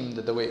scheme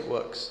the way it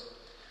works.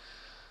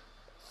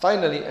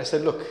 Finally, I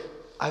said, look,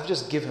 I've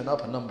just given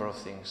up a number of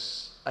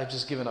things. I've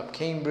just given up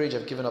Cambridge,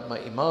 I've given up my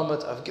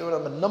imamat, I've given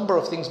up a number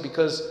of things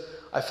because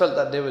I felt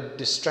that they were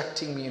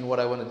distracting me in what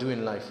I want to do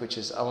in life, which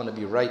is I want to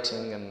be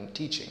writing and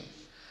teaching.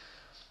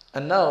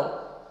 And now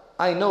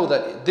I know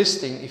that this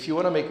thing, if you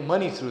want to make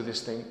money through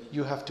this thing,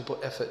 you have to put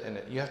effort in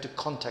it. You have to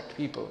contact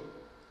people.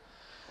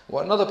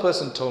 What another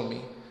person told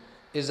me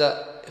is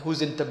that,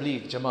 who's in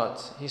Tabligh,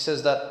 Jamaat, he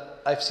says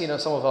that I've seen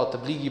some of our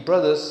Tablighi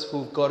brothers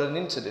who've gotten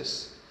into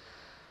this.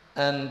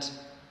 And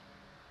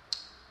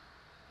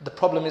the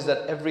problem is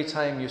that every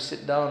time you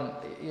sit down,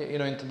 in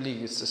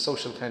Tabligh, it's a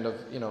social kind of,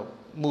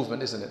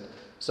 movement, isn't it?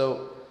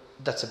 So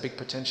that's a big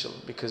potential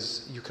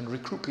because you can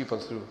recruit people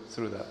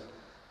through that.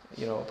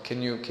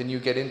 Can you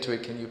get into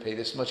it? Can you pay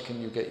this much?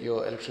 Can you get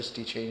your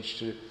electricity changed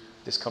to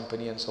this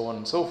company and so on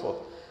and so forth?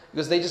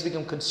 Because they just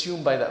become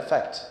consumed by that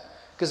fact.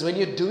 Because when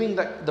you're doing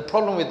that, the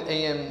problem with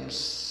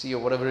AMC or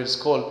whatever it's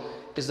called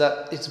is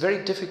that it's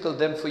very difficult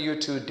then for you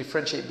to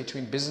differentiate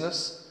between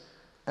business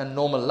and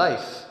normal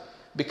life.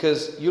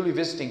 Because you'll be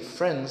visiting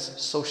friends,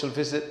 social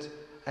visit,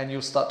 and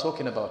you'll start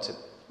talking about it.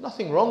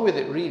 Nothing wrong with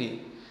it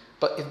really.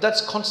 But if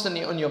that's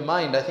constantly on your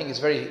mind, I think it's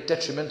very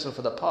detrimental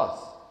for the path.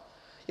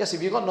 Yes,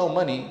 if you've got no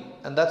money,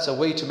 and that's a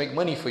way to make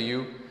money for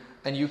you,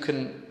 and you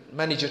can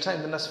manage your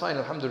time, then that's fine,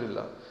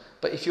 alhamdulillah.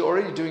 But if you're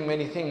already doing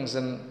many things,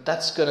 then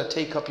that's going to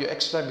take up your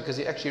extra time because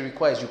it actually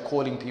requires you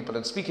calling people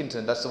and speaking to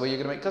them. That's the way you're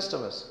going to make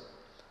customers.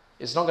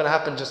 It's not going to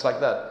happen just like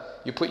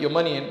that. You put your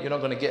money in, you're not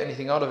going to get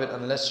anything out of it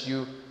unless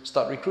you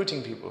start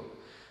recruiting people.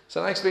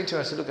 So I explained to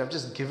him, I said, look, I've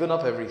just given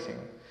up everything.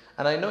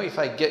 And I know if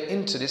I get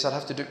into this, I'll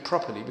have to do it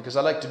properly because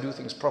I like to do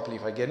things properly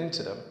if I get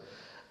into them.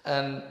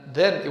 And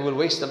then it will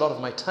waste a lot of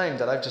my time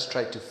that I've just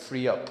tried to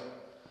free up.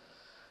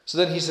 So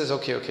then he says,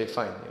 okay,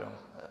 fine,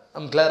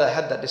 I'm glad I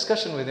had that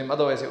discussion with him.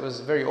 Otherwise, it was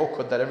very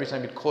awkward that every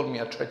time he'd call me,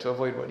 I'd try to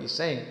avoid what he's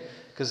saying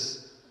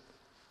because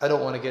I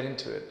don't want to get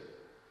into it.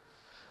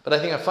 But I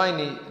think I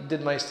finally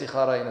did my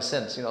istikhara in a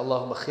sense.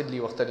 Allahumma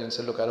khidli waqtali, and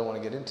said, look, I don't want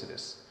to get into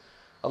this.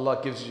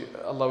 Allah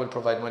will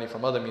provide money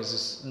from other means.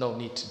 There's no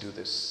need to do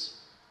this.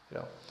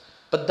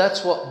 But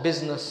that's what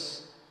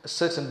a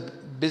certain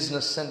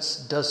business sense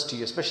does to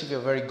you. Especially if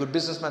you're a very good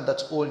businessman,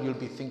 that's all you'll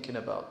be thinking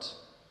about.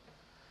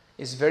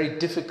 It's very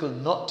difficult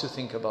not to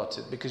think about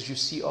it because you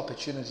see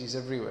opportunities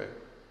everywhere.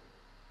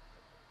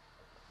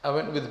 I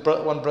went with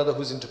one brother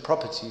who's into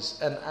properties,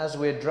 and as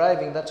we're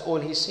driving, that's all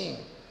he's seeing.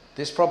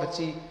 This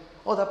property,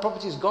 that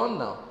property is gone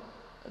now.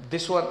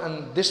 This one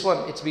and this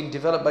one, it's been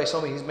developed by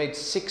somebody. He's made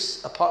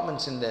 6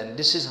 apartments in there, and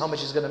this is how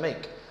much it's going to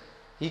make.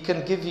 He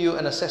can give you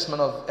an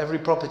assessment of every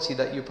property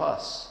that you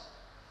pass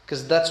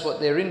because that's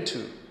what they're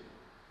into.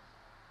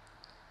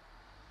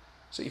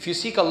 So if you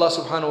seek Allah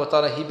subhanahu wa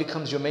ta'ala, He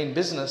becomes your main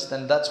business,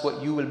 then that's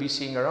what you will be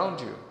seeing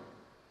around you.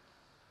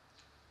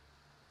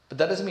 But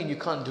that doesn't mean you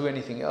can't do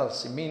anything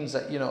else. It means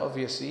that,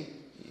 obviously,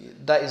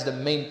 that is the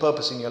main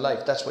purpose in your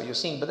life. That's what you're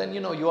seeing. But then,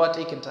 you are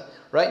taking time.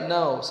 Right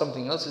now,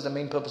 something else is the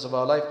main purpose of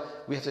our life.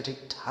 We have to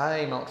take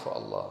time out for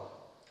Allah.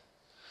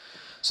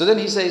 So then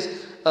he says,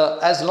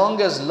 as long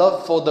as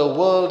love for the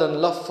world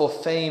and love for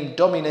fame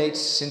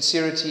dominates,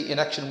 sincerity in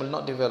action will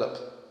not develop.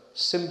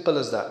 Simple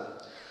as that.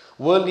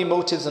 Worldly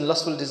motives and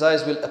lustful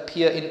desires will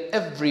appear in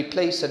every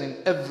place and in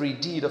every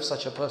deed of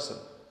such a person.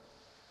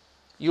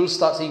 You'll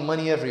start seeing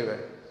money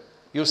everywhere.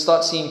 You'll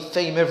start seeing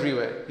fame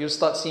everywhere. You'll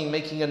start seeing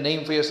making a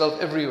name for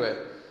yourself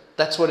everywhere.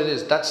 That's what it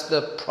is. That's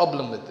the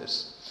problem with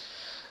this.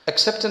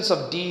 Acceptance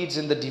of deeds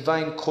in the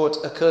divine court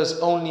occurs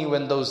only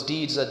when those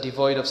deeds are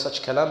devoid of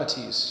such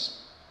calamities.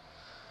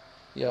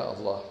 Ya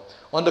Allah.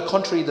 On the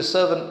contrary, the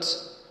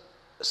servants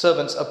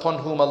upon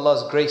whom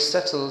Allah's grace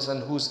settles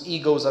and whose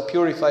egos are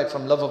purified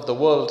from love of the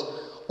world,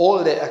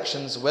 all their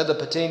actions, whether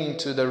pertaining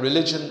to the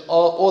religion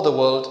or the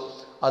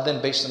world, are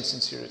then based on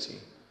sincerity.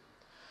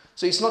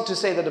 So it's not to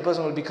say that the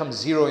person will become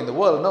zero in the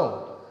world.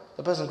 No.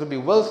 The person could be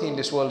wealthy in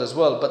this world as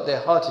well, but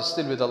their heart is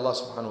still with Allah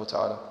subhanahu wa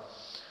ta'ala.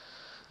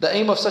 The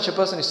aim of such a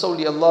person is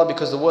solely Allah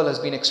because the world has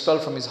been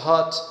expelled from his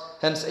heart.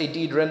 Hence a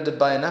deed rendered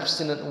by an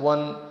abstinent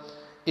one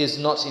is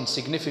not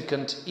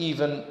insignificant,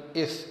 even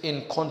if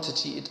in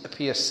quantity it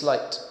appears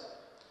slight.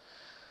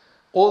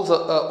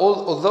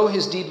 Although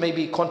his deed may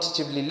be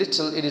quantitatively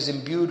little, it is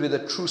imbued with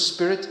a true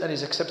spirit and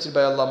is accepted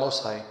by Allah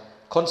Most High.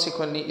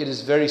 Consequently, it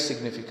is very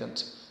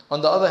significant.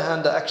 On the other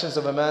hand, the actions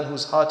of a man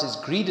whose heart is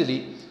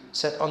greedily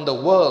set on the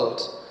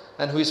world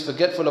and who is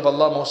forgetful of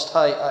Allah Most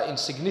High are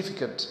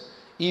insignificant,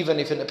 even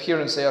if in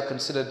appearance they are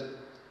considered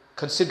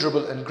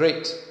considerable and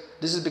great.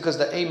 This is because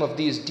the aim of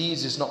these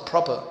deeds is not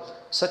proper.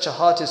 Such a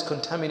heart is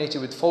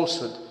contaminated with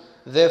falsehood.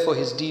 Therefore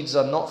his deeds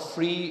are not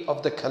free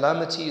of the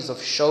calamities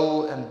of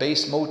show and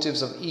base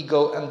motives of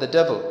ego and the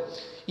devil,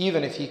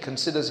 even if he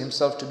considers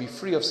himself to be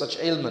free of such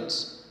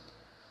ailments.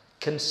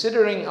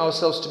 Considering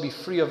ourselves to be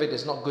free of it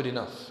is not good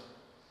enough.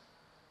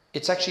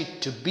 It's actually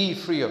to be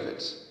free of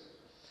it.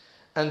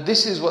 And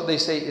this is what they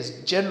say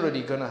is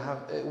generally going to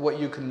have what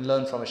you can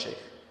learn from a shaykh.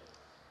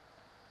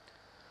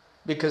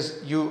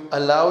 Because you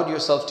allowed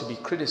yourself to be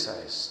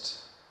criticized.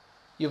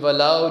 We've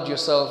allowed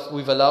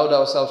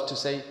ourselves to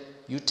say,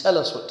 you tell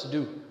us what to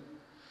do.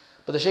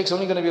 But the shaykh's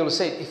only going to be able to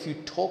say it if you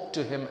talk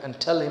to him and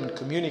tell him and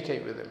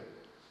communicate with him.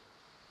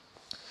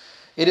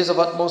 It is of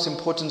utmost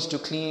importance to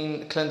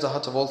cleanse the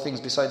heart of all things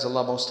besides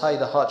Allah Most High.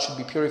 The heart should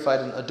be purified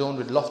and adorned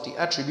with lofty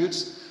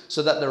attributes,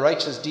 so that the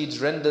righteous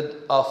deeds rendered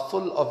are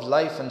full of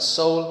life and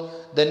soul.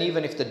 Then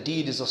even if the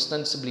deed is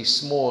ostensibly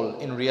small,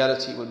 in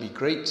reality it will be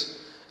great.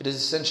 It is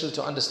essential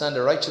to understand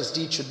a righteous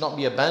deed should not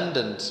be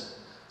abandoned.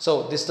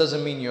 So this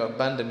doesn't mean you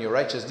abandon your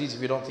righteous deeds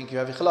if you don't think you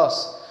have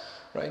ikhlas,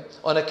 right?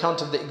 On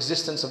account of the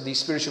existence of these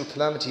spiritual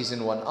calamities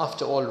in one.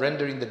 After all,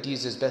 rendering the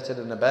deeds is better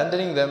than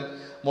abandoning them.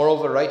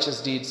 Moreover,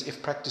 righteous deeds,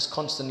 if practiced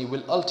constantly,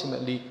 will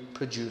ultimately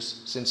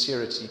produce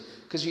sincerity,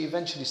 because you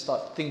eventually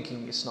start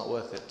thinking it's not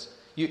worth it.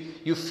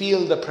 You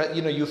feel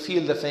you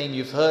feel the fame.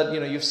 You've heard,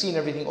 you've seen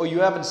everything, or you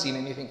haven't seen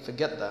anything.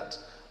 Forget that.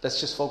 Let's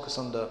just focus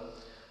on the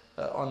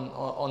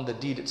on the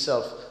deed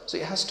itself. So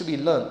it has to be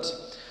learnt.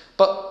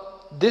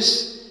 But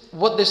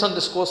what this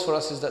underscores for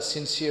us is that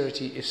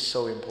sincerity is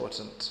so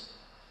important.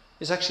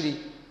 It's actually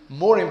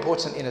more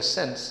important in a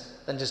sense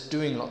than just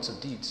doing lots of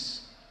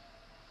deeds.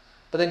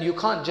 But then you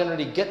can't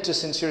generally get to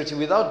sincerity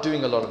without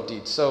doing a lot of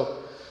deeds. So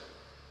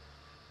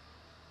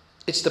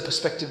it's the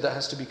perspective that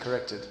has to be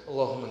corrected.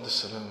 Allahumma anta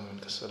salam wa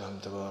minka salam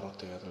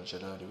tabarakta ya dhal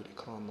jalali wal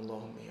ikram.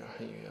 Allahumma ya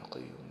hayyu ya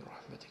qayyum bi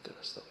rahmatika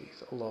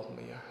nastaghith.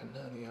 Allahumma ya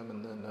hannan ya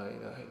mannan la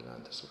ilaha illa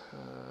anta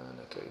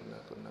subhanaka inna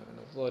kunna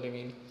minadh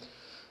dhalimin.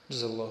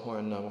 Jazallahu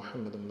anna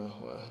Muhammadan ma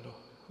huwa ahluh.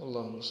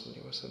 Allahumma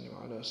salli wa sallim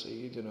ala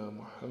sayyidina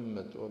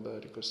Muhammad wa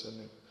barik wa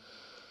sallim.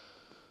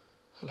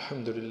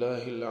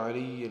 Alhamdulillahi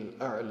al-Ali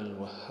al-A'la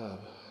al-Wahhab.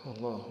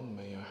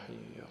 Allahumma ya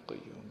hayyu ya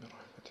qayyum bi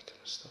rahmatika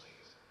nastaghith.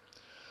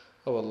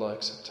 Oh Allah,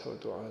 accept our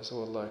du'as.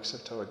 Oh Allah,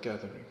 accept our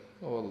gathering.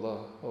 Oh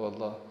Allah, oh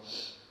Allah.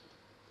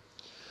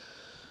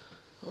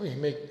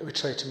 We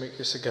try to make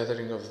this a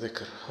gathering of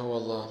dhikr. Oh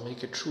Allah,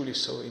 make it truly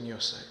so in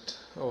your sight.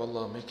 Oh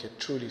Allah, make it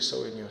truly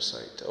so in your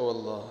sight. Oh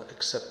Allah,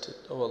 accept it.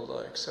 Oh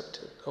Allah, accept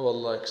it. Oh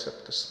Allah,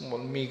 accept the small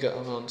meager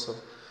amounts of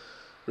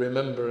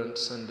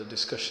remembrance and the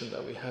discussion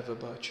that we have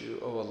about you.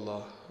 Oh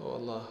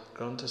Allah,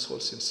 grant us all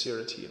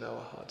sincerity in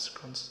our hearts.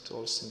 Grant us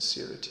all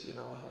sincerity in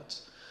our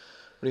hearts.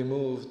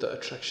 Remove the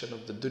attraction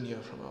of the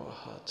dunya from our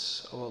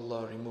hearts. Oh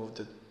Allah, remove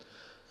the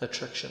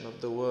attraction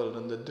of the world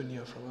and the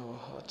dunya from our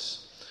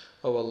hearts.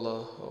 Oh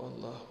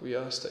Allah, we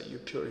ask that you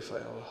purify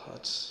our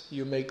hearts.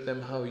 You make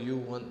them how you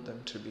want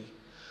them to be.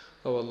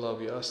 Oh Allah,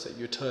 we ask that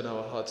you turn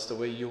our hearts the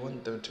way you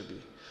want them to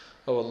be.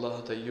 Oh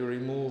Allah, that you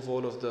remove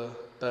all of the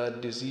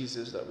bad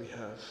diseases that we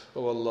have.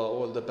 Oh Allah,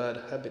 all the bad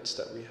habits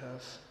that we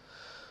have.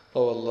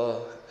 Oh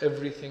Allah,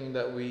 everything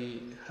that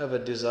we have a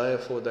desire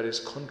for that is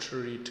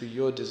contrary to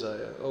your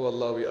desire. Oh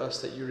Allah, we ask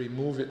that you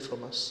remove it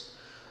from us,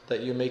 that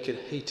you make it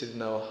hated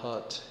in our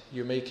heart,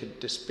 you make it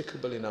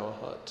despicable in our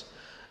heart,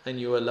 and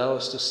you allow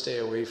us to stay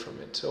away from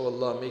it. Oh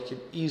Allah, make it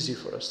easy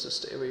for us to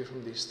stay away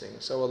from these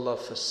things. Oh Allah,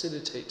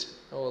 facilitate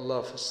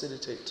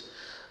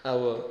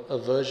our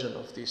aversion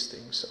of these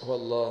things. Oh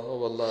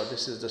Allah,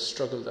 this is the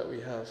struggle that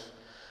we have.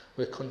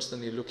 We're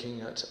constantly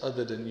looking at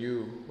other than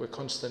you. We're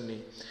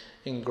constantly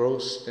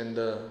engrossed in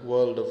the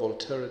world of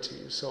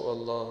alterations. Oh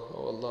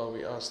Allah,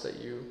 we ask that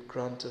you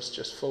grant us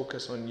just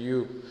focus on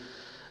you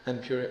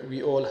and pure.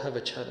 We all have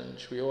a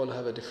challenge. We all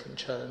have a different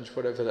challenge,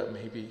 whatever that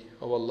may be.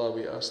 Oh Allah,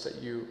 we ask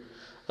that you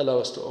allow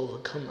us to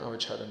overcome our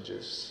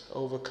challenges.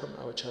 Oh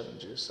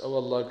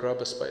Allah,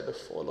 grab us by the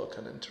forelock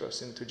and enter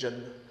us into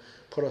Jannah.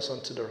 Put us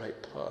onto the right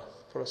path.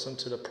 Put us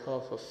onto the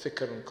path of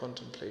fikr and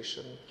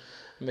contemplation,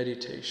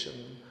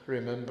 meditation,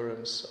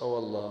 remembrance. Oh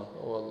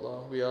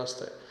Allah, we ask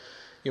that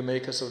you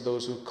make us of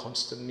those who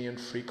constantly and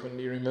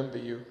frequently remember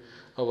you,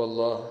 O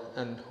Allah,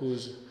 and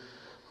whose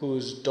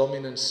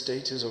dominant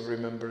state is of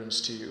remembrance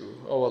to you.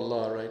 O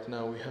Allah, right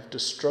now we have to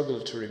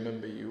struggle to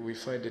remember you. We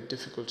find it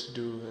difficult to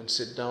do and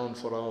sit down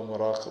for our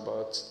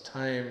muraqabah.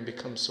 Time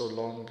becomes so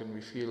long and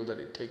we feel that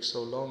it takes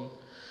so long.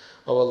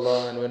 O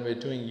Allah, and when we're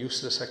doing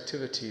useless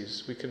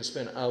activities, we can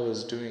spend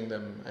hours doing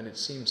them and it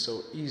seems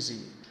so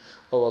easy.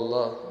 O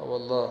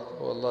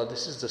Allah,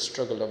 this is the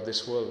struggle of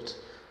this world.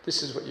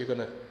 This is what you're going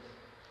to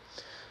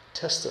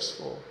test us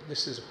for.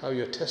 This is how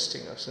you're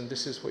testing us, and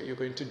this is what you're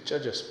going to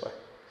judge us by.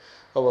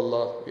 Oh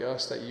Allah, we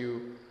ask that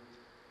you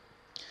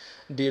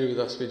deal with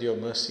us with your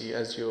mercy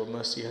as your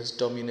mercy has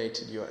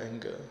dominated your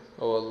anger.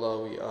 Oh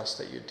Allah, we ask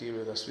that you deal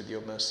with us with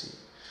your mercy.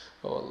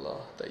 Oh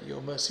Allah, that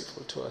you're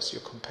merciful to us,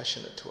 you're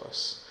compassionate to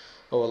us.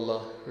 Oh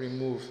Allah,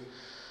 remove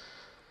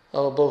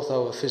both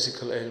our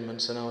physical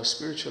ailments and our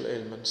spiritual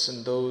ailments,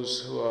 and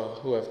those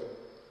who have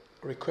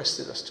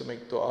requested us to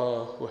make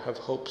dua, who have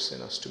hopes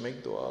in us to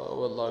make dua.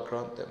 Oh Allah,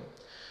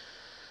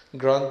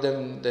 grant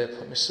them their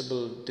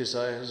permissible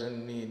desires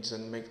and needs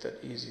and make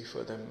that easy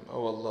for them.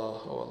 Oh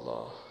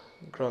Allah,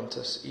 grant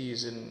us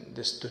ease in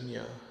this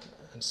dunya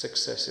and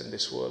success in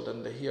this world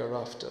and the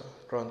hereafter.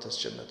 Grant us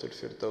Jannatul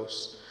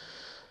Firdaus.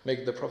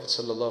 Make the Prophet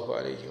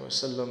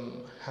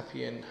ﷺ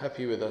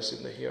happy with us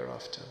in the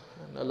hereafter,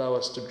 and allow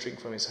us to drink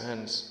from his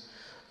hands.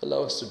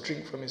 Allow us to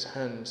drink from his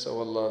hands. Oh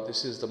Allah,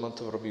 this is the month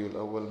of Rabiul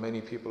Awwal.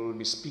 Many people will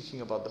be speaking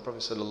about the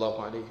Prophet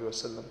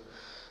ﷺ.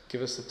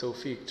 Give us the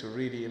tawfiq to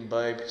really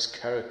imbibe his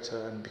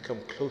character and become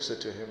closer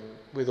to him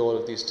with all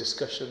of these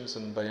discussions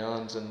and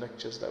bayans and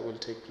lectures that will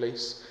take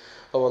place.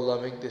 Oh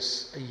Allah, make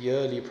this a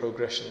yearly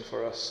progression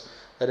for us,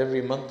 that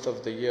every month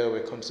of the year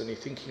we're constantly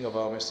thinking of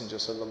our Messenger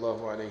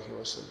sallallahu alaihi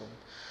wasallam.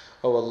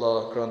 Oh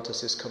Allah, grant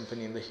us His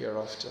company in the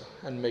hereafter,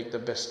 and make the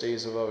best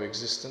days of our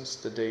existence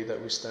the day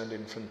that we stand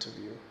in front of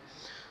you.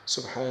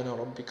 سبحان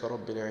ربك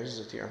رب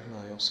العزة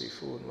عما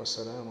يصفون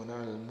وسلام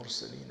على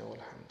المرسلين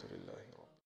والحمد لله